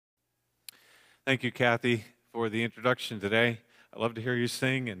Thank you, Kathy, for the introduction today. I love to hear you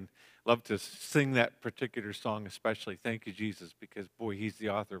sing and love to sing that particular song especially. Thank you, Jesus, because, boy, he's the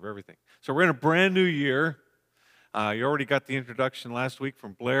author of everything. So we're in a brand new year. You already got the introduction last week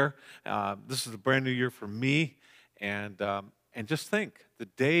from Blair. This is a brand new year for me. And just think, the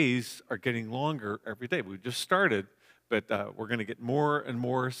days are getting longer every day. We just started, but we're going to get more and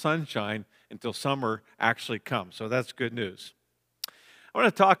more sunshine until summer actually comes. So that's good news. I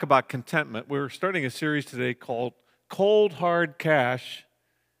want to talk about contentment. We're starting a series today called Cold, Hard Cash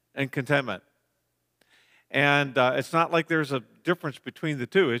and Contentment. And it's not like there's a difference between the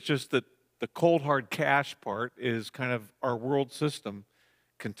two. It's just that the cold, hard cash part is kind of our world system.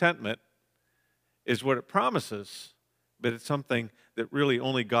 Contentment is what it promises, but it's something that really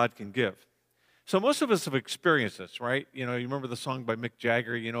only God can give. So most of us have experienced this, right? You remember the song by Mick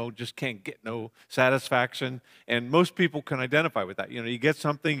Jagger, just can't get no satisfaction. And most people can identify with that. You get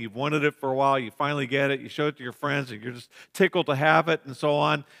something, you've wanted it for a while, you finally get it, you show it to your friends, and you're just tickled to have it, and so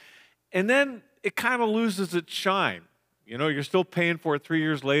on. And then it kind of loses its shine. You're still paying for it 3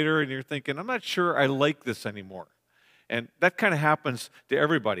 years later, and you're thinking, I'm not sure I like this anymore. And that kind of happens to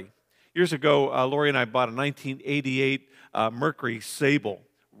everybody. Years ago, Lori and I bought a 1988 Mercury Sable.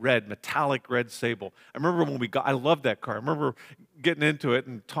 Metallic red Sable. I remember I loved that car. I remember getting into it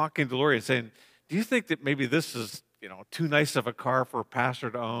and talking to Lori and saying, do you think that maybe this is, too nice of a car for a pastor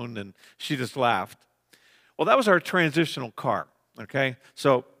to own? And she just laughed. Well, that was our transitional car, okay?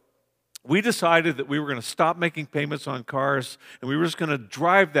 So we decided that we were going to stop making payments on cars, and we were just going to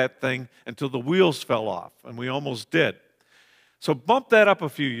drive that thing until the wheels fell off, and we almost did. So bump that up a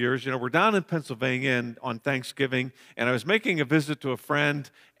few years. We're down in Pennsylvania on Thanksgiving, and I was making a visit to a friend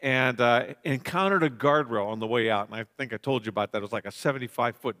and encountered a guardrail on the way out. And I think I told you about that. It was like a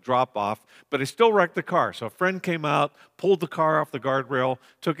 75-foot drop-off, but I still wrecked the car. So a friend came out, pulled the car off the guardrail,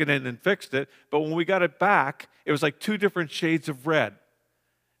 took it in and fixed it. But when we got it back, it was like two different shades of red.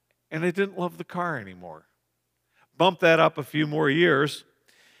 And I didn't love the car anymore. Bump that up a few more years.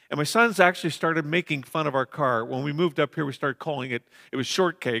 And my sons actually started making fun of our car. When we moved up here, we started calling it was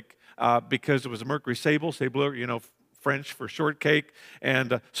shortcake because it was a Mercury Sable, French for shortcake.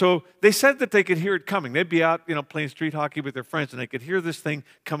 And so they said that they could hear it coming. They'd be out, playing street hockey with their friends, and they could hear this thing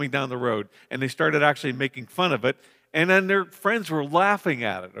coming down the road. And they started actually making fun of it. And then their friends were laughing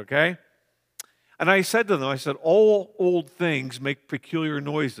at it, okay? And I said to them, all old things make peculiar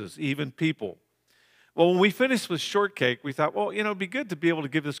noises, even people. Well, when we finished with shortcake, we thought, it'd be good to be able to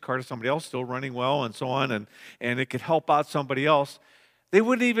give this car to somebody else, still running well and so on, and it could help out somebody else. They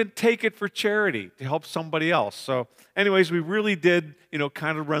wouldn't even take it for charity to help somebody else. So anyways, we really did,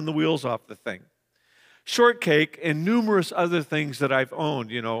 kind of run the wheels off the thing. Shortcake and numerous other things that I've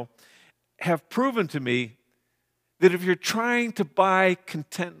owned, have proven to me that if you're trying to buy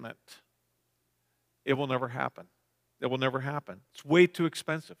contentment, it will never happen. It will never happen. It's way too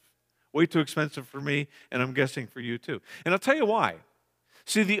expensive. Way too expensive for me, and I'm guessing for you too. And I'll tell you why.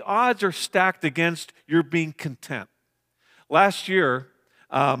 See, the odds are stacked against your being content. Last year,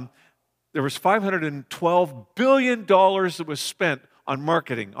 there was $512 billion that was spent on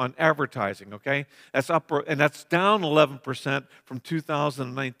marketing, on advertising, okay? That's down 11% from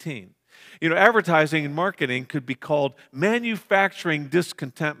 2019. Advertising and marketing could be called manufacturing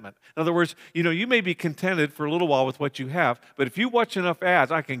discontentment. In other words, you may be contented for a little while with what you have, but if you watch enough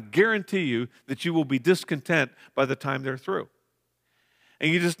ads, I can guarantee you that you will be discontent by the time they're through.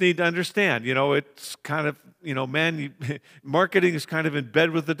 And you just need to understand, it's kind of, marketing is kind of in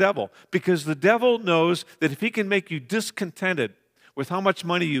bed with the devil, because the devil knows that if he can make you discontented with how much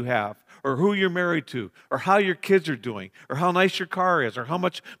money you have, or who you're married to, or how your kids are doing, or how nice your car is, or how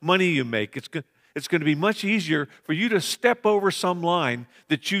much money you make, it's going to be much easier for you to step over some line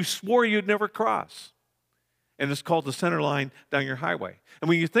that you swore you'd never cross. And it's called the center line down your highway. And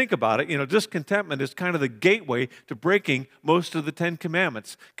when you think about it, discontentment is kind of the gateway to breaking most of the 10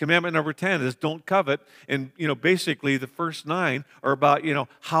 commandments. Commandment number 10 is don't covet. And, basically the first 9 are about,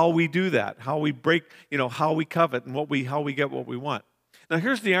 how we do that, how we break, how we covet and how we get what we want. Now,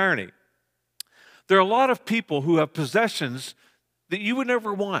 here's the irony. There are a lot of people who have possessions that you would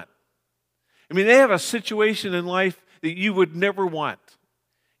never want. They have a situation in life that you would never want.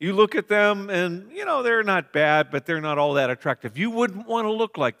 You look at them and, they're not bad, but they're not all that attractive. You wouldn't want to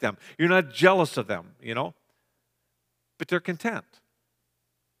look like them. You're not jealous of them, but they're content.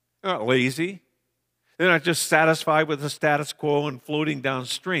 They're not lazy. They're not just satisfied with the status quo and floating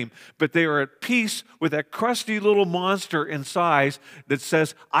downstream, but they are at peace with that crusty little monster inside that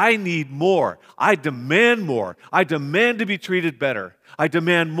says, I need more. I demand more. I demand to be treated better. I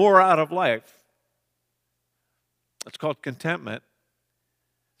demand more out of life. It's called contentment.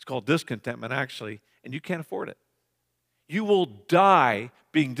 It's called discontentment, actually, and you can't afford it. You will die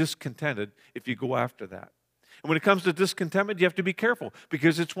being discontented if you go after that. And when it comes to discontentment, you have to be careful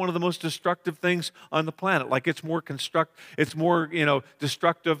because it's one of the most destructive things on the planet. Like it's more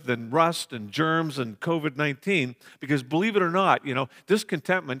destructive than rust and germs and COVID-19. Because believe it or not,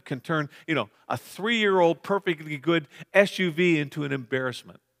 discontentment can turn, a 3-year-old perfectly good SUV into an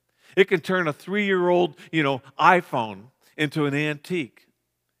embarrassment. It can turn a 3-year-old, iPhone into an antique.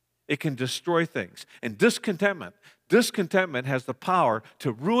 It can destroy things. And discontentment has the power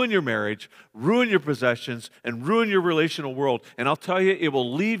to ruin your marriage, ruin your possessions, and ruin your relational world. And I'll tell you, it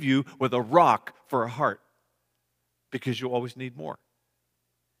will leave you with a rock for a heart because you always need more.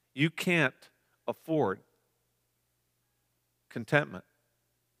 You can't afford contentment,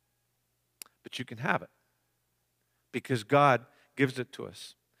 but you can have it because God gives it to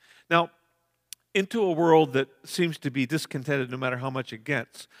us. Now, into a world that seems to be discontented no matter how much it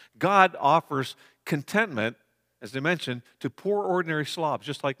gets, God offers contentment, as I mentioned, to poor ordinary slobs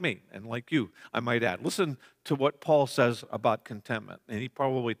just like me and like you, I might add. Listen to what Paul says about contentment, and he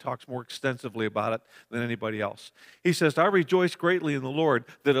probably talks more extensively about it than anybody else. He says, I rejoice greatly in the Lord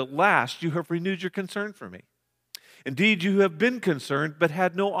that at last you have renewed your concern for me. Indeed, you have been concerned but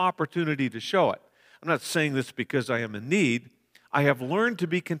had no opportunity to show it. I'm not saying this because I am in need. I have learned to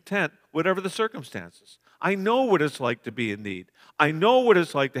be content whatever the circumstances. I know what it's like to be in need. I know what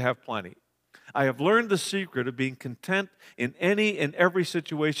it's like to have plenty. I have learned the secret of being content in any and every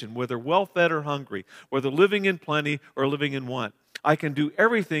situation, whether well-fed or hungry, whether living in plenty or living in want. I can do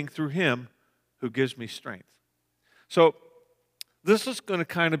everything through Him who gives me strength. So this is going to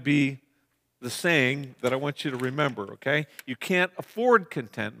kind of be the saying that I want you to remember, okay? You can't afford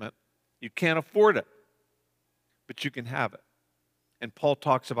contentment. You can't afford it, but you can have it. And Paul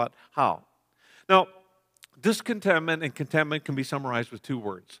talks about how. Now, discontentment and contentment can be summarized with 2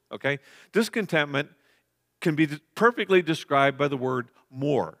 words, okay? Discontentment can be perfectly described by the word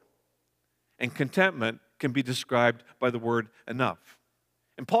more. And contentment can be described by the word enough.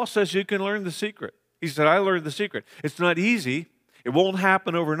 And Paul says you can learn the secret. He said, I learned the secret. It's not easy. It won't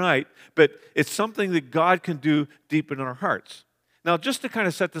happen overnight, but it's something that God can do deep in our hearts. Now, just to kind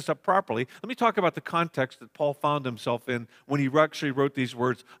of set this up properly, let me talk about the context that Paul found himself in when he actually wrote these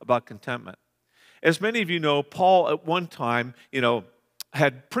words about contentment. As many of you know, Paul at one time,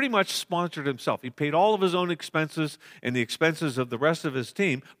 had pretty much sponsored himself. He paid all of his own expenses and the expenses of the rest of his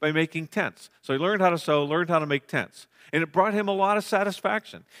team by making tents. So he learned how to sew, learned how to make tents. And it brought him a lot of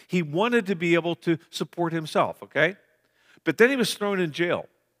satisfaction. He wanted to be able to support himself, okay? But then he was thrown in jail.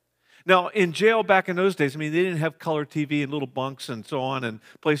 Now, in jail back in those days, they didn't have color TV and little bunks and so on and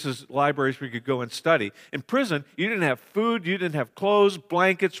places, libraries where you could go and study. In prison, you didn't have food, you didn't have clothes,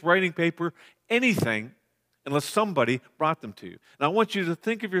 blankets, writing paper, anything, unless somebody brought them to you. And I want you to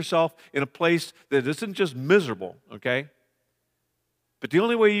think of yourself in a place that isn't just miserable, okay? But the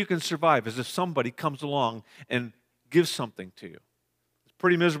only way you can survive is if somebody comes along and gives something to you. It's a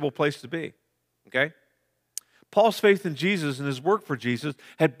pretty miserable place to be, okay? Paul's faith in Jesus and his work for Jesus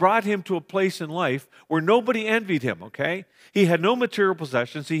had brought him to a place in life where nobody envied him, okay? He had no material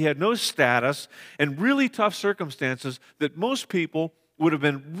possessions, he had no status, and really tough circumstances that most people would have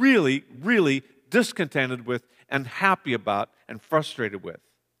been really, really discontented with and happy about and frustrated with.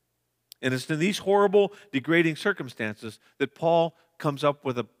 And it's in these horrible, degrading circumstances that Paul comes up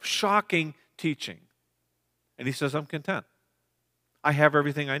with a shocking teaching. And he says, I'm content. I have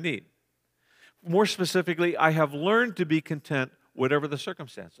everything I need. More specifically, I have learned to be content whatever the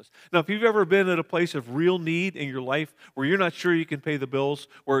circumstances. Now, if you've ever been at a place of real need in your life where you're not sure you can pay the bills,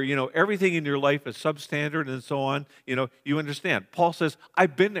 where, everything in your life is substandard and so on, you understand. Paul says,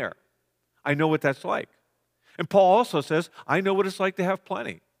 I've been there. I know what that's like. And Paul also says, I know what it's like to have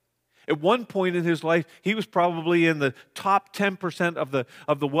plenty. At one point in his life, he was probably in the top 10%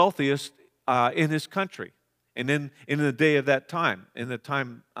 of the wealthiest in his country. And in the day of that time, in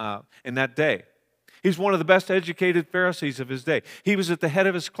that day. He's one of the best educated Pharisees of his day. He was at the head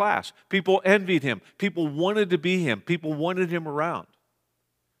of his class. People envied him. People wanted to be him. People wanted him around.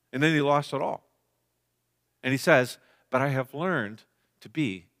 And then he lost it all. And he says, but I have learned to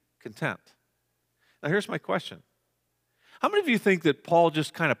be content. Now here's my question. How many of you think that Paul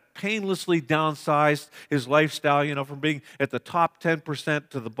just kind of painlessly downsized his lifestyle, from being at the top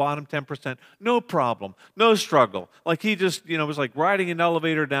 10% to the bottom 10%? No problem, no struggle. Like he just, was like riding an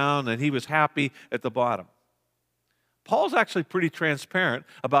elevator down and he was happy at the bottom. Paul's actually pretty transparent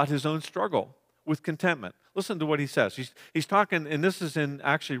about his own struggle with contentment. Listen to what he says. He's talking, and this is in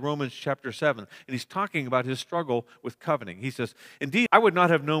actually Romans chapter 7, and he's talking about his struggle with coveting. He says, indeed, I would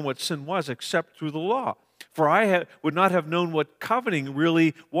not have known what sin was except through the law. For I would not have known what coveting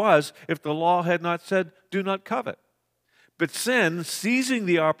really was if the law had not said, do not covet. But sin, seizing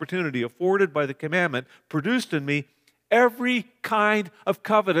the opportunity afforded by the commandment, produced in me every kind of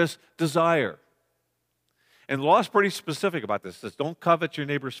covetous desire. And the law is pretty specific about this. It says, don't covet your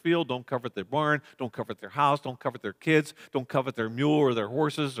neighbor's field, don't covet their barn, don't covet their house, don't covet their kids, don't covet their mule or their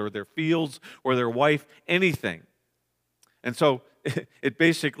horses or their fields or their wife, anything. And so it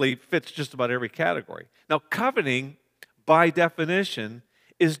basically fits just about every category. Now, coveting, by definition,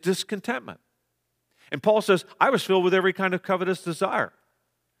 is discontentment. And Paul says, I was filled with every kind of covetous desire.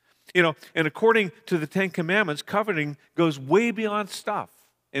 And according to the Ten Commandments, coveting goes way beyond stuff.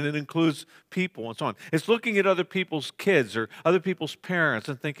 And it includes people and so on. It's looking at other people's kids or other people's parents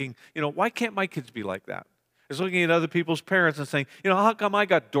and thinking, why can't my kids be like that? It's looking at other people's parents and saying, how come I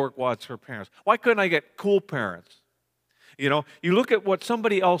got dorkwads for parents? Why couldn't I get cool parents? You look at what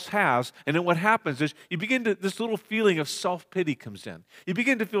somebody else has, and then what happens is this little feeling of self-pity comes in. You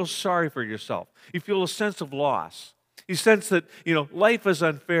begin to feel sorry for yourself. You feel a sense of loss. You sense that, life is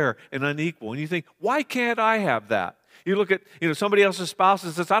unfair and unequal. And you think, why can't I have that? You look at, somebody else's spouse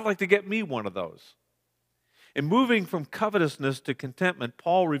and says, I'd like to get me one of those. And moving from covetousness to contentment,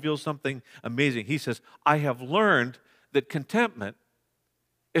 Paul reveals something amazing. He says, I have learned that contentment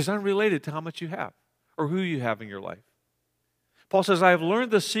is unrelated to how much you have or who you have in your life. Paul says, I have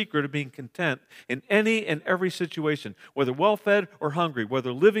learned the secret of being content in any and every situation, whether well-fed or hungry,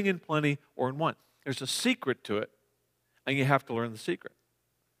 whether living in plenty or in want. There's a secret to it, and you have to learn the secret.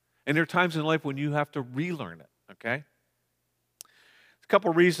 And there are times in life when you have to relearn it, okay? A couple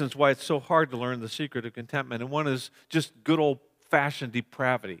of reasons why it's so hard to learn the secret of contentment, and one is just good old-fashioned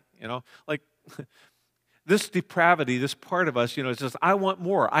depravity, like this depravity, this part of us, it says, I want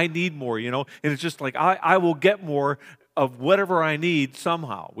more, I need more, and it's just like, I will get more of whatever I need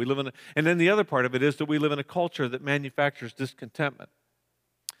somehow. And then the other part of it is that we live in a culture that manufactures discontentment.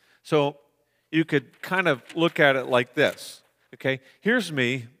 So you could kind of look at it like this, okay? Here's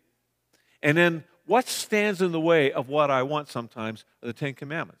me, and then what stands in the way of what I want sometimes are the Ten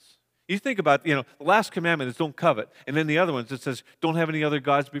Commandments. You think about, the last commandment is don't covet, and then the other ones, it says don't have any other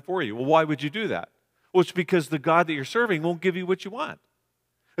gods before you. Well, why would you do that? Well, it's because the God that you're serving won't give you what you want.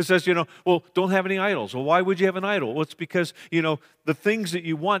 It says, well, don't have any idols. Well, why would you have an idol? Well, it's because, the things that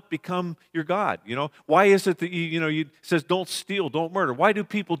you want become your God. Why is it that it says don't steal, don't murder? Why do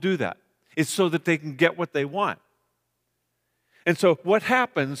people do that? It's so that they can get what they want. And so what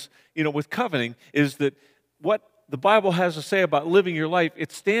happens, with coveting is that what the Bible has to say about living your life,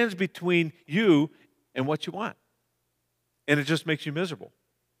 it stands between you and what you want. And it just makes you miserable.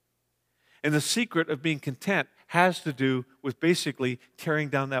 And the secret of being content has to do with basically tearing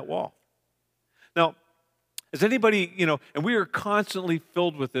down that wall. Now, is anybody, and we are constantly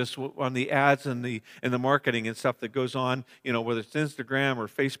filled with this on the ads and the marketing and stuff that goes on, whether it's Instagram or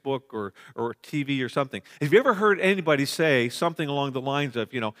Facebook or TV or something. Have you ever heard anybody say something along the lines of,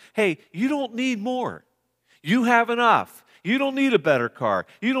 hey, you don't need more. You have enough. You don't need a better car.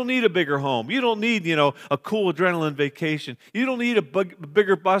 You don't need a bigger home. You don't need, a cool adrenaline vacation. You don't need a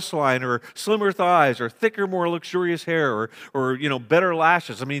bigger bust line or slimmer thighs or thicker, more luxurious hair or better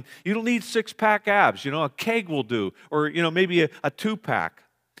lashes. I mean, you don't need six-pack abs. A keg will do or, maybe a two-pack.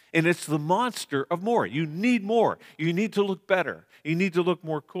 And it's the monster of more. You need more. You need to look better. You need to look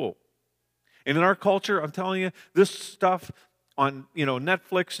more cool. And in our culture, I'm telling you, this stuff on,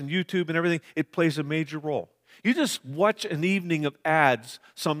 Netflix and YouTube and everything, it plays a major role. You just watch an evening of ads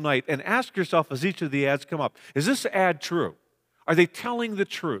some night and ask yourself as each of the ads come up, is this ad true? Are they telling the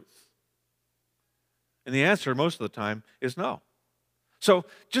truth? And the answer most of the time is no. So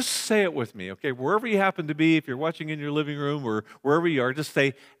just say it with me, okay? Wherever you happen to be, if you're watching in your living room or wherever you are, just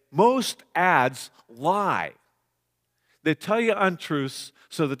say, most ads lie. They tell you untruths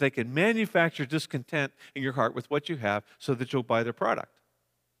so that they can manufacture discontent in your heart with what you have so that you'll buy their product.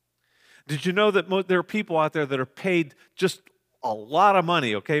 Did you know that there are people out there that are paid just a lot of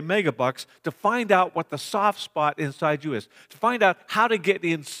money, okay, megabucks, to find out what the soft spot inside you is, to find out how to get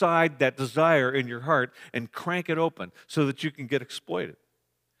inside that desire in your heart and crank it open so that you can get exploited?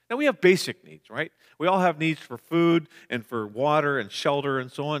 Now, we have basic needs, right? We all have needs for food and for water and shelter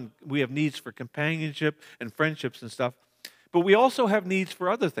and so on. We have needs for companionship and friendships and stuff. But we also have needs for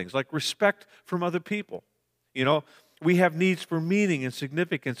other things, like respect from other people. We have needs for meaning and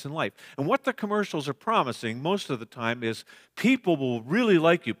significance in life. And what the commercials are promising most of the time is people will really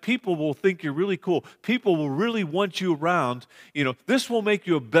like you. People will think you're really cool. People will really want you around. This will make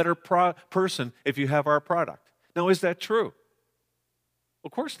you a better person if you have our product. Now, is that true?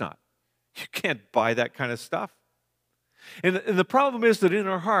 Of course not. You can't buy that kind of stuff. And the problem is that in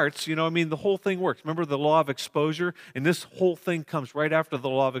our hearts, the whole thing works. Remember the law of exposure? And this whole thing comes right after the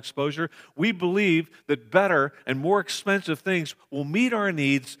law of exposure. We believe that better and more expensive things will meet our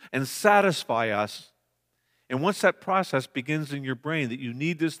needs and satisfy us. And once that process begins in your brain, that you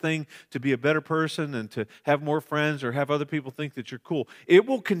need this thing to be a better person and to have more friends or have other people think that you're cool, it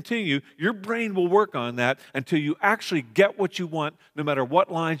will continue. Your brain will work on that until you actually get what you want, no matter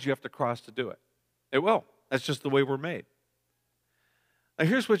what lines you have to cross to do it. It will. That's just the way we're made. Now,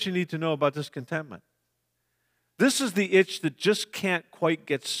 here's what you need to know about discontentment. This is the itch that just can't quite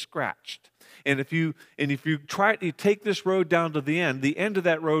get scratched. And if you try to take this road down to the end of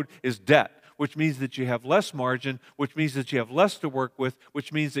that road is debt, which means that you have less margin, which means that you have less to work with,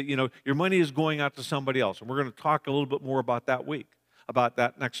 which means that your money is going out to somebody else. And we're going to talk a little bit more about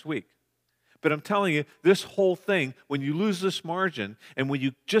that next week. But I'm telling you, this whole thing, when you lose this margin and when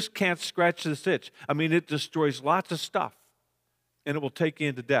you just can't scratch this itch, it destroys lots of stuff. And it will take you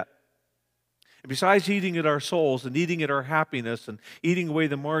into debt. And besides eating at our souls and eating at our happiness and eating away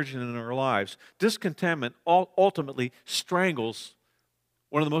the margin in our lives, discontentment ultimately strangles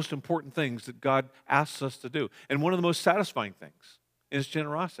one of the most important things that God asks us to do. And one of the most satisfying things is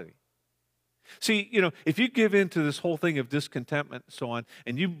generosity. See, if you give in to this whole thing of discontentment and so on,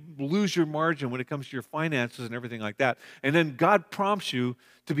 and you lose your margin when it comes to your finances and everything like that, and then God prompts you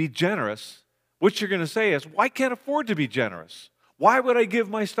to be generous, what you're going to say is, well, I can't afford to be generous. Why would I give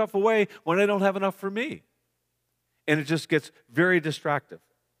my stuff away when I don't have enough for me? And it just gets very destructive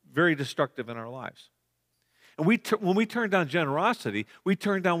in our lives. And when we turn down generosity, we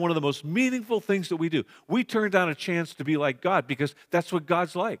turn down one of the most meaningful things that we do. We turn down a chance to be like God, because that's what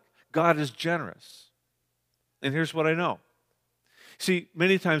God's like. God is generous. And here's what I know. See,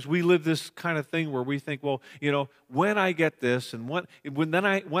 many times we live this kind of thing where we think, well, when I get this, and when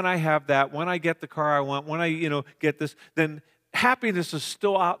I have that, when I get the car I want, when I get this, then happiness is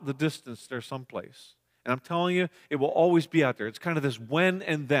still out in the distance there someplace. And I'm telling you, it will always be out there. It's kind of this when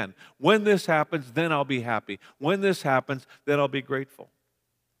and then. When this happens, then I'll be happy. When this happens, then I'll be grateful.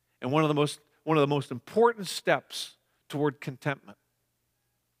 And one of the most important steps toward contentment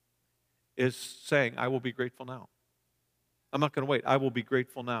is saying, I will be grateful now. I'm not going to wait. I will be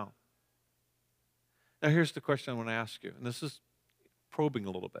grateful now. Now, here's the question I want to ask you, and this is probing a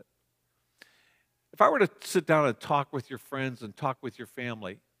little bit. If I were to sit down and talk with your friends and talk with your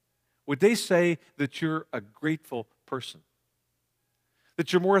family, would they say that you're a grateful person?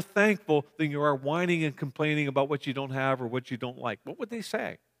 That you're more thankful than you are whining and complaining about what you don't have or what you don't like? What would they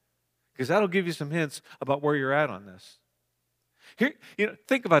say? Because that'll give you some hints about where you're at on this. Here,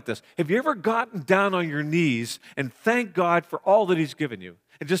 think about this. Have you ever gotten down on your knees and thanked God for all that He's given you?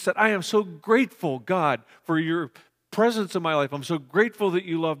 And just said, I am so grateful, God, for your presence in my life. I'm so grateful that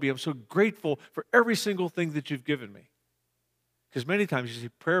you love me. I'm so grateful for every single thing that you've given me. Because many times, you see,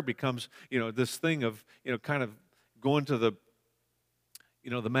 prayer becomes, this thing of, kind of going to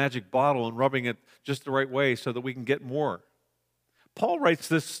the magic bottle and rubbing it just the right way so that we can get more. Paul writes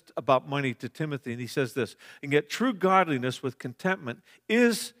this about money to Timothy, and he says this, and yet true godliness with contentment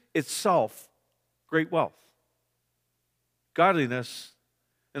is itself great wealth. Godliness,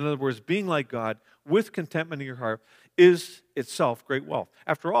 in other words, being like God with contentment in your heart, is itself great wealth.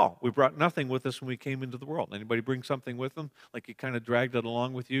 After all, we brought nothing with us when we came into the world. Anybody bring something with them? Like you kind of dragged it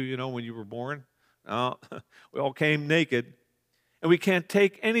along with you, when you were born? No, we all came naked. And we can't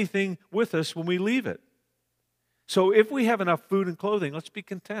take anything with us when we leave it. So if we have enough food and clothing, let's be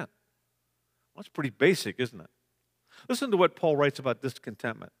content. Well, that's pretty basic, isn't it? Listen to what Paul writes about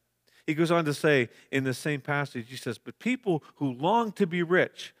discontentment. He goes on to say in the same passage, he says, but people who long to be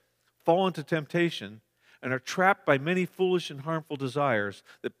rich fall into temptation and are trapped by many foolish and harmful desires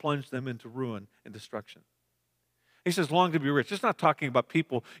that plunge them into ruin and destruction. He says long to be rich. It's not talking about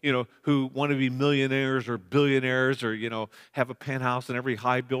people, who want to be millionaires or billionaires or, have a penthouse in every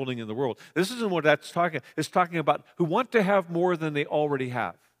high building in the world. This isn't what that's talking about. It's talking about who want to have more than they already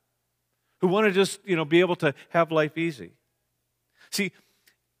have. Who want to just, be able to have life easy. See,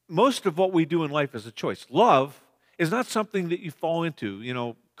 most of what we do in life is a choice. Love is not something that you fall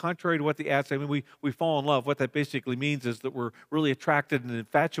into, contrary to what the ads say. We fall in love. What that basically means is that we're really attracted and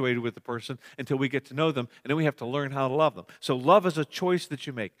infatuated with the person until we get to know them, and then we have to learn how to love them. So love is a choice that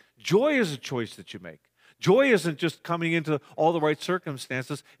you make. Joy is a choice that you make. Joy isn't just coming into all the right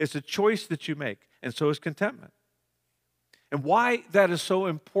circumstances. It's a choice that you make, and so is contentment. And why that is so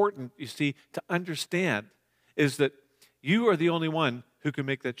important, you see, to understand is that you are the only one who can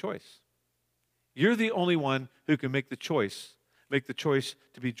make that choice. You're the only one who can make the choice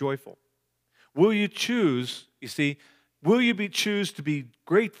to be joyful. Will you choose, choose to be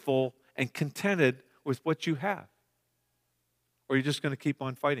grateful and contented with what you have? Or are you just going to keep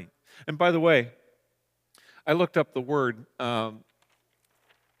on fighting? And by the way, I looked up the word on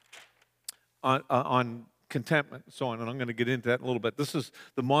contentment and so on, and I'm going to get into that in a little bit. This is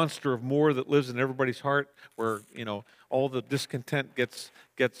the monster of more that lives in everybody's heart, where all the discontent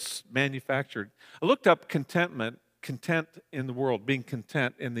gets manufactured. I looked up contentment, content in the world, being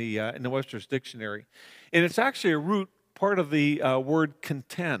content in the Webster's dictionary, and it's actually a root part of the word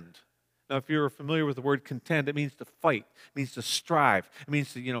contend. Now, if you're familiar with the word contend, it means to fight, it means to strive, it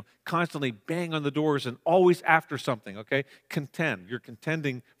means to constantly bang on the doors and always after something. Okay, contend. You're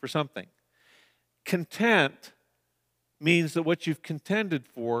contending for something. Content means that what you've contended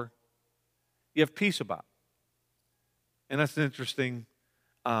for, you have peace about. And that's an interesting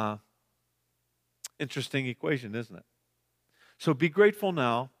equation, isn't it? So be grateful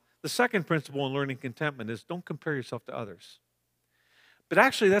now. The second principle in learning contentment is don't compare yourself to others. But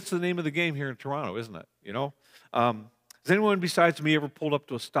actually, that's the name of the game here in Toronto, isn't it? Has anyone besides me ever pulled up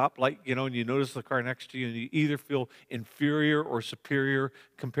to a stoplight, and you notice the car next to you, and you either feel inferior or superior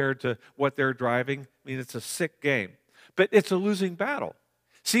compared to what they're driving? I mean, it's a sick game. But it's a losing battle.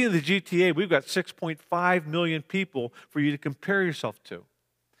 See, in the GTA, we've got 6.5 million people for you to compare yourself to.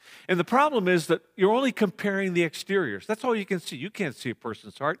 And the problem is that you're only comparing the exteriors. That's all you can see. You can't see a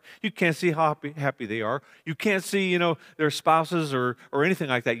person's heart. You can't see how happy they are. You can't see, their spouses or anything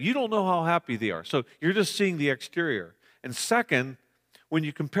like that. You don't know how happy they are. So you're just seeing the exterior. And second, when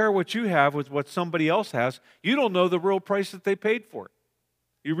you compare what you have with what somebody else has, you don't know the real price that they paid for it.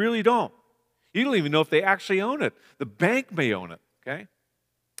 You really don't. You don't even know if they actually own it. The bank may own it, okay?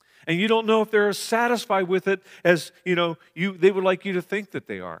 And you don't know if they're as satisfied with it as, they would like you to think that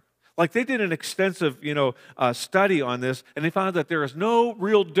they are. Like they did an extensive, study on this, and they found that there is no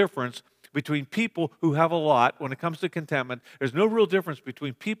real difference between people who have a lot when it comes to contentment. There's no real difference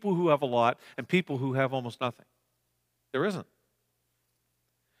between people who have a lot and people who have almost nothing. There isn't.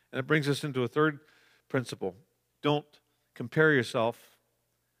 And it brings us into a third principle. Don't compare yourself.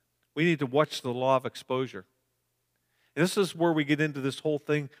 We need to watch the law of exposure. And this is where we get into this whole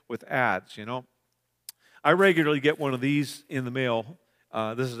thing with ads, I regularly get one of these in the mail.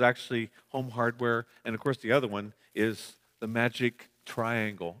 This is actually home hardware. And, of course, the other one is the magic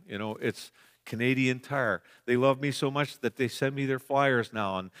triangle. It's Canadian Tire. They love me so much that they send me their flyers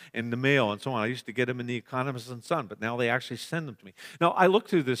now in the mail and so on. I used to get them in the Economist and Sun, but now they actually send them to me. Now, I look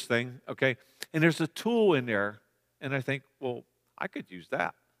through this thing, okay, and there's a tool in there, and I think, well, I could use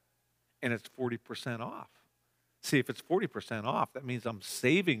that. And it's 40% off. See, if it's 40% off, that means I'm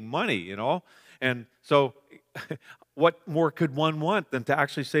saving money, And so what more could one want than to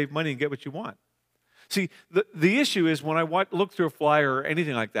actually save money and get what you want? See, the issue is when I look through a flyer or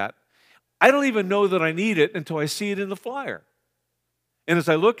anything like that, I don't even know that I need it until I see it in the flyer. And as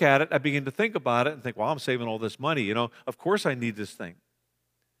I look at it, I begin to think about it and think, well, I'm saving all this money. Of course I need this thing.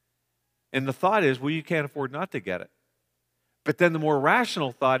 And the thought is, well, you can't afford not to get it. But then the more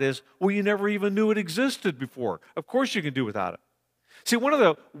rational thought is, well, you never even knew it existed before. Of course you can do without it. See, one of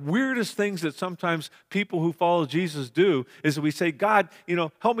the weirdest things that sometimes people who follow Jesus do is that we say, God,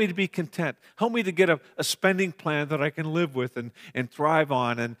 help me to be content. Help me to get a spending plan that I can live with and thrive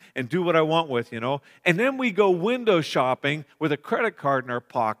on and do what I want with, And then we go window shopping with a credit card in our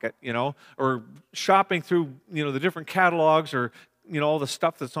pocket, or shopping through, the different catalogs or, all the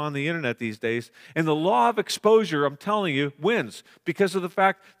stuff that's on the internet these days. And the law of exposure, I'm telling you, wins because of the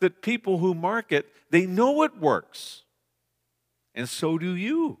fact that people who market, they know it works. And so do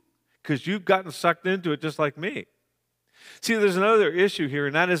you, because you've gotten sucked into it just like me. See, there's another issue here,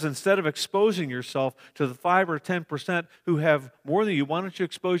 and that is instead of exposing yourself to the 5 or 10% who have more than you, why don't you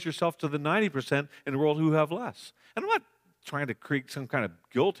expose yourself to the 90% in the world who have less? And I'm not trying to create some kind of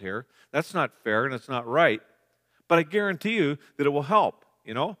guilt here. That's not fair and it's not right. But I guarantee you that it will help,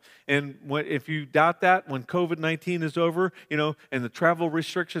 And if you doubt that, when COVID-19 is over, and the travel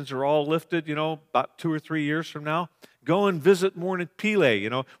restrictions are all lifted, about 2 or 3 years from now, go and visit Morning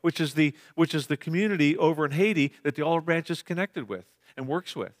Pile, which is the community over in Haiti that the Olive Branch is connected with and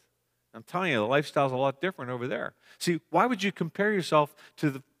works with. I'm telling you, the lifestyle's a lot different over there. See, why would you compare yourself to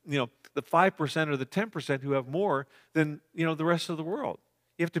the 5% or the 10% who have more than, the rest of the world?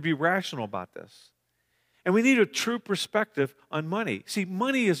 You have to be rational about this. And we need a true perspective on money. See,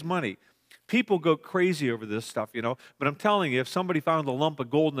 money is money. People go crazy over this stuff, But I'm telling you, if somebody found a lump of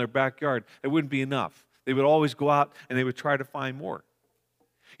gold in their backyard, it wouldn't be enough. They would always go out and they would try to find more.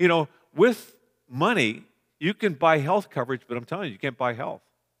 With money, you can buy health coverage, but I'm telling you, you can't buy health.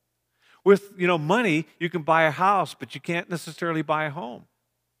 With, money, you can buy a house, but you can't necessarily buy a home.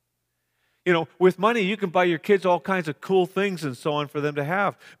 With money, you can buy your kids all kinds of cool things and so on for them to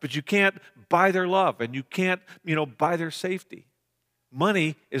have, but you can't buy their love and you can't, buy their safety.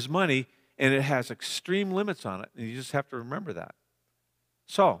 Money is money, and it has extreme limits on it, and you just have to remember that.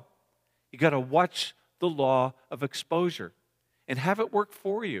 So, you got to watch the law of exposure and have it work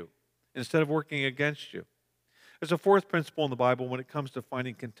for you instead of working against you. There's a fourth principle in the Bible when it comes to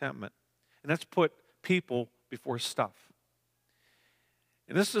finding contentment, and that's put people before stuff.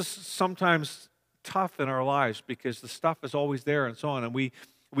 And this is sometimes tough in our lives because the stuff is always there and so on, and we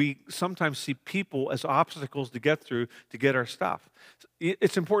sometimes see people as obstacles to get through to get our stuff.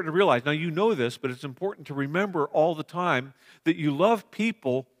 It's important to realize, now you know this, but it's important to remember all the time that you love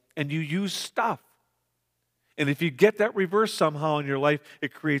people and you use stuff. And if you get that reversed somehow in your life,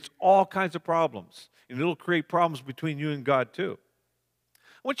 it creates all kinds of problems. And it'll create problems between you and God too.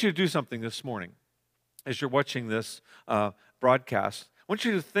 I want you to do something this morning as you're watching this broadcast. I want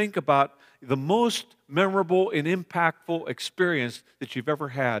you to think about the most memorable and impactful experience that you've ever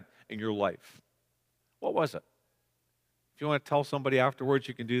had in your life. What was it? If you want to tell somebody afterwards,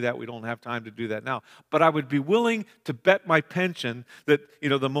 you can do that. We don't have time to do that now. But I would be willing to bet my pension that,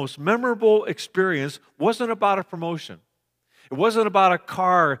 the most memorable experience wasn't about a promotion. It wasn't about a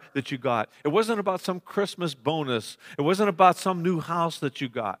car that you got. It wasn't about some Christmas bonus. It wasn't about some new house that you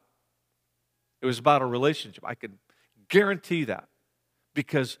got. It was about a relationship. I can guarantee that.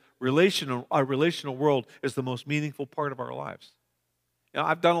 Because our relational world is the most meaningful part of our lives.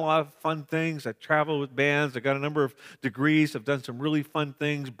 I've done a lot of fun things. I traveled with bands. I got a number of degrees. I've done some really fun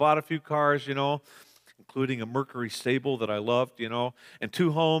things. Bought a few cars, including a Mercury Sable that I loved, and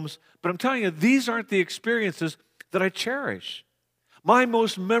 2 homes. But I'm telling you, these aren't the experiences that I cherish. My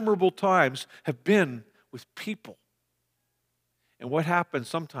most memorable times have been with people. And what happens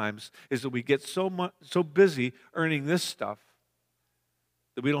sometimes is that we get so busy earning this stuff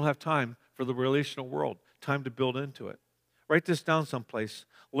that we don't have time for the relational world, time to build into it. Write this down someplace.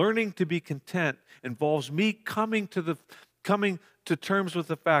 Learning to be content involves me coming to terms with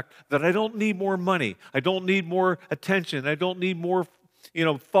the fact that I don't need more money. I don't need more attention. I don't need more,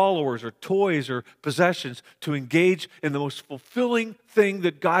 followers or toys or possessions to engage in the most fulfilling thing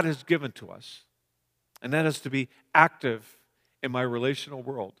that God has given to us. And that is to be active in my relational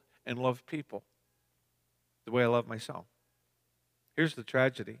world and love people the way I love myself. Here's the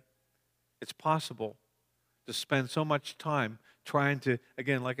tragedy. It's possible to spend so much time trying to,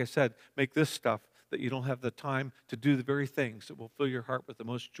 again, like I said, make this stuff that you don't have the time to do the very things that will fill your heart with the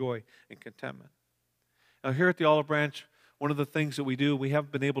most joy and contentment. Now, here at the Olive Branch, one of the things that we do, we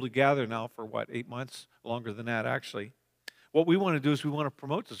haven't been able to gather now for 8 months? Longer than that, actually. What we want to do is we want to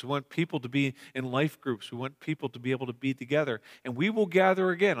promote this. We want people to be in life groups. We want people to be able to be together. And we will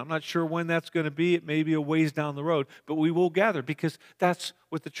gather again. I'm not sure when that's going to be. It may be a ways down the road. But we will gather because that's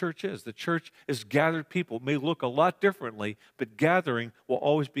what the church is. The church is gathered people. It may look a lot differently, but gathering will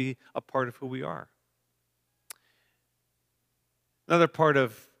always be a part of who we are. Another part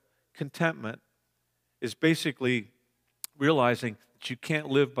of contentment is basically realizing that you can't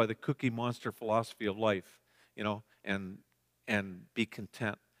live by the Cookie Monster philosophy of life, and be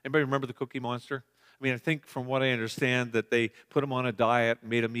content. Anybody remember the Cookie Monster? I think from what I understand that they put him on a diet and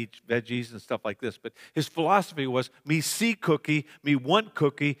made him eat veggies and stuff like this. But his philosophy was, me see cookie, me want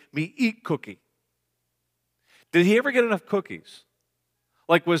cookie, me eat cookie. Did he ever get enough cookies?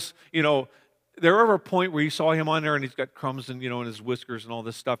 There ever a point where you saw him on there and he's got crumbs and, in his whiskers and all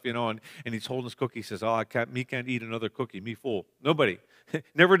this stuff, and he's holding his cookie. He says, me can't eat another cookie, me full. Nobody.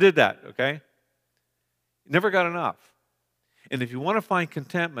 Never did that, okay? Never got enough. And if you want to find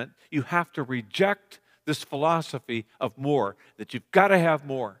contentment, you have to reject this philosophy of more, that you've got to have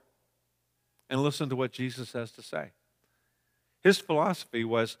more. And listen to what Jesus has to say. His philosophy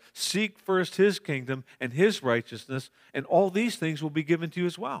was, seek first His kingdom and His righteousness, and all these things will be given to you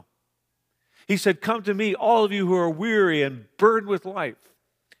as well. He said, come to me, all of you who are weary and burdened with life,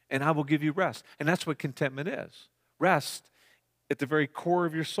 and I will give you rest. And that's what contentment is. Rest at the very core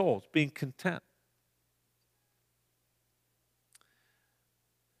of your soul. It's being content.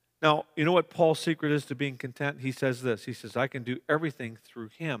 Now, you know what Paul's secret is to being content? He says this. He says, I can do everything through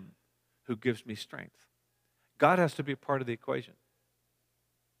Him who gives me strength. God has to be a part of the equation.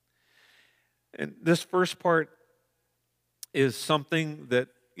 And this first part is something that,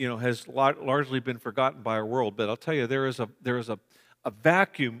 has largely been forgotten by our world. But I'll tell you, there is a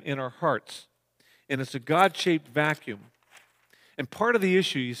vacuum in our hearts. And it's a God-shaped vacuum. And part of the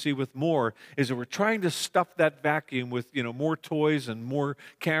issue, you see, with more is that we're trying to stuff that vacuum with, more toys and more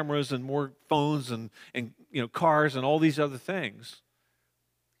cameras and more phones and cars and all these other things.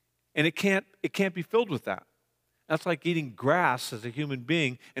 And it can't be filled with that. That's like eating grass as a human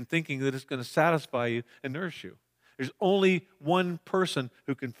being and thinking that it's going to satisfy you and nourish you. There's only one person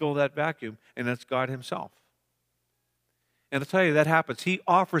who can fill that vacuum, and that's God Himself. And I'll tell you, that happens. He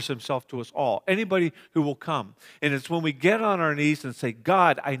offers himself to us all, anybody who will come. And it's when we get on our knees and say,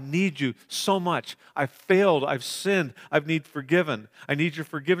 God, I need you so much. I've failed. I've sinned. I need forgiven. I need your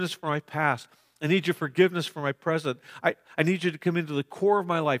forgiveness for my past. I need your forgiveness for my present. I need you to come into the core of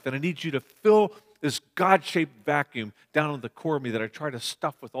my life, and I need you to fill this God-shaped vacuum down in the core of me that I try to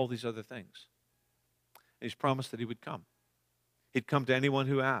stuff with all these other things. And he's promised that he would come. He'd come to anyone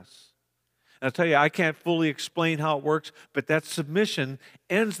who asks. And I'll tell you, I can't fully explain how it works, but that submission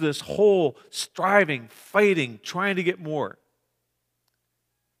ends this whole striving, fighting, trying to get more.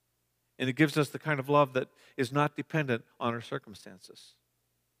 And it gives us the kind of love that is not dependent on our circumstances.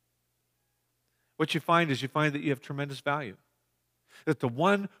 What you find that you have tremendous value. That the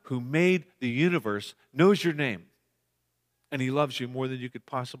one who made the universe knows your name, and he loves you more than you could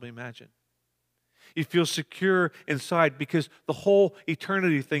possibly imagine. You feel secure inside because the whole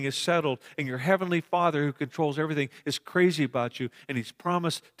eternity thing is settled, and your heavenly Father who controls everything is crazy about you, and he's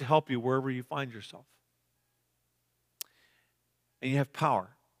promised to help you wherever you find yourself. And you have power.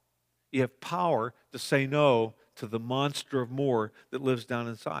 You have power to say no to the monster of more that lives down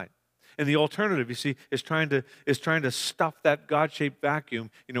inside. And the alternative, you see, is trying to stuff that God-shaped vacuum,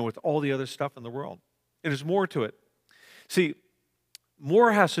 with all the other stuff in the world. And there's more to it. See,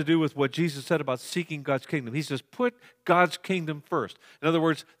 more has to do with what Jesus said about seeking God's kingdom. He says, put God's kingdom first. In other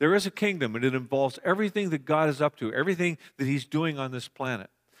words, there is a kingdom, and it involves everything that God is up to, everything that he's doing on this planet.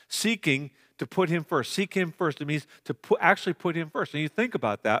 Seeking to put him first. Seek him first. It means to actually put him first. And you think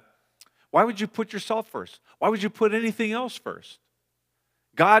about that. Why would you put yourself first? Why would you put anything else first?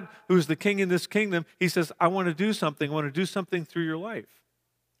 God, who's the king in this kingdom, he says, I want to do something. I want to do something through your life.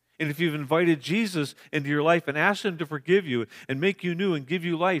 And if you've invited Jesus into your life and asked him to forgive you and make you new and give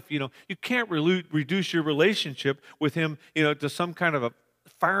you life, you can't reduce your relationship with him, to some kind of a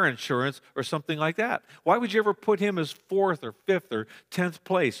fire insurance or something like that. Why would you ever put him as 4th or 5th or 10th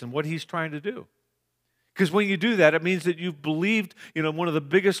place in what he's trying to do? Because when you do that, it means that you've believed, one of the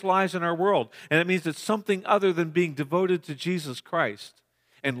biggest lies in our world. And it means that something other than being devoted to Jesus Christ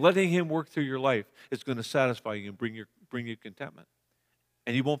and letting him work through your life is going to satisfy you and bring you contentment.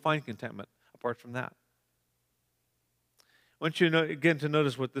 And you won't find contentment apart from that. I want you again to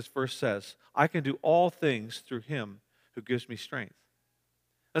notice what this verse says. I can do all things through him who gives me strength.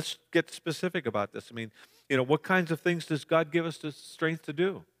 Let's get specific about this. I mean, what kinds of things does God give us the strength to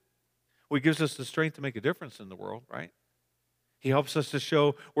do? Well, he gives us the strength to make a difference in the world, right? He helps us to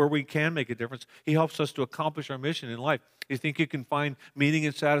show where we can make a difference. He helps us to accomplish our mission in life. You think you can find meaning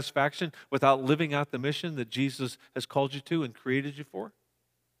and satisfaction without living out the mission that Jesus has called you to and created you for?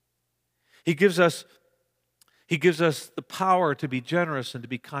 He gives us the power to be generous and to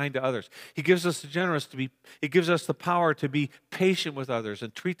be kind to others. He gives us the power to be patient with others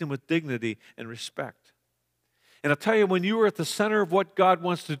and treat them with dignity and respect. And I'll tell you, when you are at the center of what God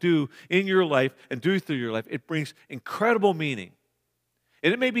wants to do in your life and do through your life, it brings incredible meaning.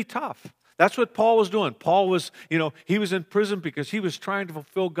 And it may be tough. That's what Paul was doing. Paul was, he was in prison because he was trying to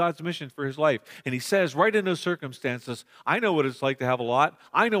fulfill God's mission for his life. And he says, right in those circumstances, I know what it's like to have a lot.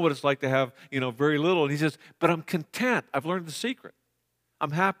 I know what it's like to have, very little. And he says, but I'm content. I've learned the secret.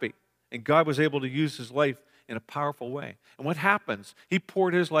 I'm happy. And God was able to use his life in a powerful way. And what happens? He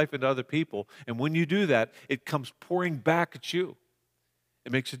poured his life into other people. And when you do that, it comes pouring back at you.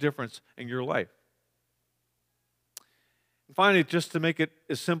 It makes a difference in your life. And finally, just to make it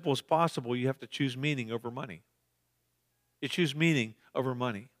as simple as possible, you have to choose meaning over money. You choose meaning over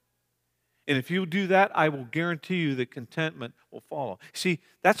money. And if you do that, I will guarantee you that contentment will follow. See,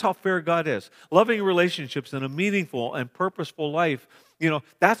 that's how fair God is. Loving relationships and a meaningful and purposeful life,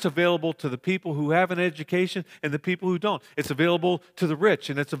 that's available to the people who have an education and the people who don't. It's available to the rich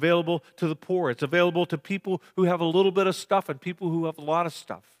and it's available to the poor. It's available to people who have a little bit of stuff and people who have a lot of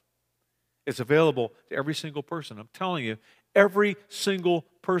stuff. It's available to every single person. I'm telling you, every single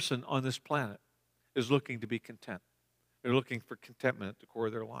person on this planet is looking to be content. They're looking for contentment at the core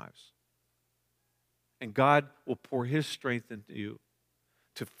of their lives. And God will pour his strength into you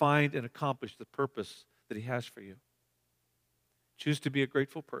to find and accomplish the purpose that he has for you. Choose to be a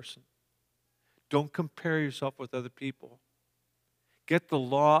grateful person. Don't compare yourself with other people. Get the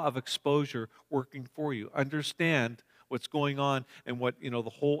law of exposure working for you. Understand what's going on and what, the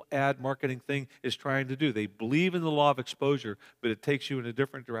whole ad marketing thing is trying to do. They believe in the law of exposure, but it takes you in a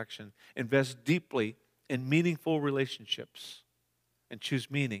different direction. Invest deeply in meaningful relationships and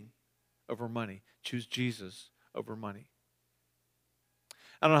choose meaning over money. Choose Jesus over money.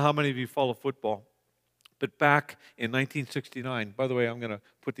 I don't know how many of you follow football, but back in 1969, by the way, I'm going to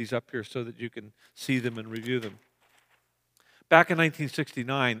put these up here so that you can see them and review them. Back in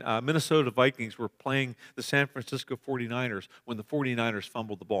 1969, Minnesota Vikings were playing the San Francisco 49ers when the 49ers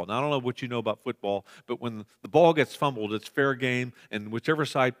fumbled the ball. Now, I don't know what you know about football, but when the ball gets fumbled, it's fair game, and whichever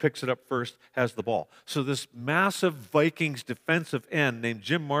side picks it up first has the ball. So this massive Vikings defensive end named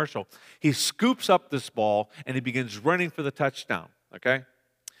Jim Marshall, he scoops up this ball, and he begins running for the touchdown, okay?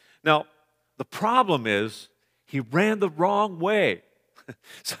 Now, the problem is he ran the wrong way.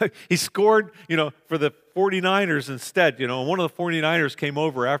 So he scored, for the 49ers instead, and one of the 49ers came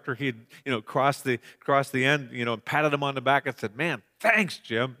over after he'd, crossed the end, and patted him on the back and said, "Man, thanks,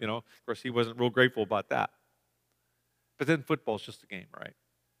 Jim." Of course, he wasn't real grateful about that. But then football's just a game, right?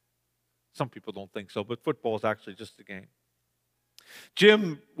 Some people don't think so, but football is actually just a game.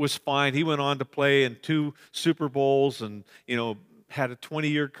 Jim was fine. He went on to play in 2 Super Bowls and, had a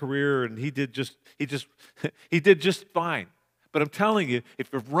 20-year career, and he did just fine. But I'm telling you,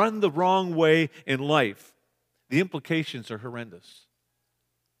 if you run the wrong way in life, the implications are horrendous.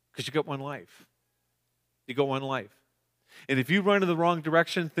 Because you got one life. You got one life. And if you run in the wrong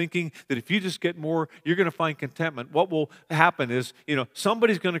direction, thinking that if you just get more, you're going to find contentment, what will happen is,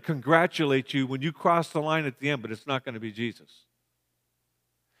 somebody's going to congratulate you when you cross the line at the end, but it's not going to be Jesus.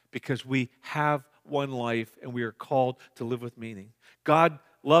 Because we have one life, and we are called to live with meaning. God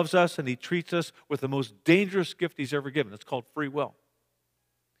loves us, and He treats us with the most dangerous gift He's ever given. It's called free will.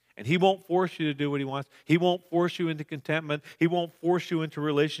 And He won't force you to do what He wants. He won't force you into contentment. He won't force you into a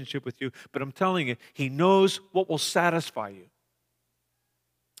relationship with you. But I'm telling you, He knows what will satisfy you.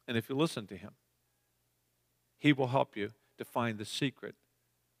 And if you listen to Him, He will help you to find the secret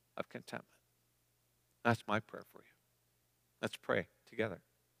of contentment. That's my prayer for you. Let's pray together.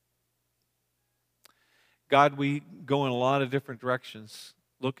 God, we go in a lot of different directions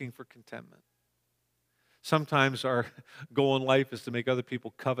looking for contentment. Sometimes our goal in life is to make other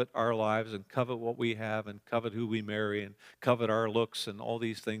people covet our lives and covet what we have and covet who we marry and covet our looks and all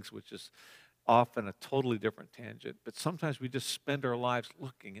these things, which is often a totally different tangent. But sometimes we just spend our lives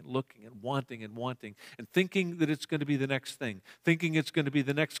looking and looking and wanting and thinking that it's going to be the next thing, thinking it's going to be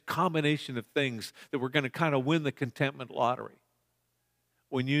the next combination of things that we're going to kind of win the contentment lottery.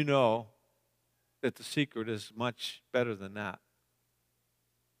 When you know that the secret is much better than that.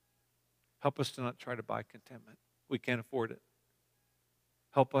 Help us to not try to buy contentment. We can't afford it.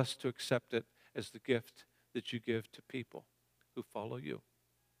 Help us to accept it as the gift that you give to people who follow you.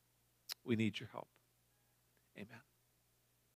 We need your help. Amen.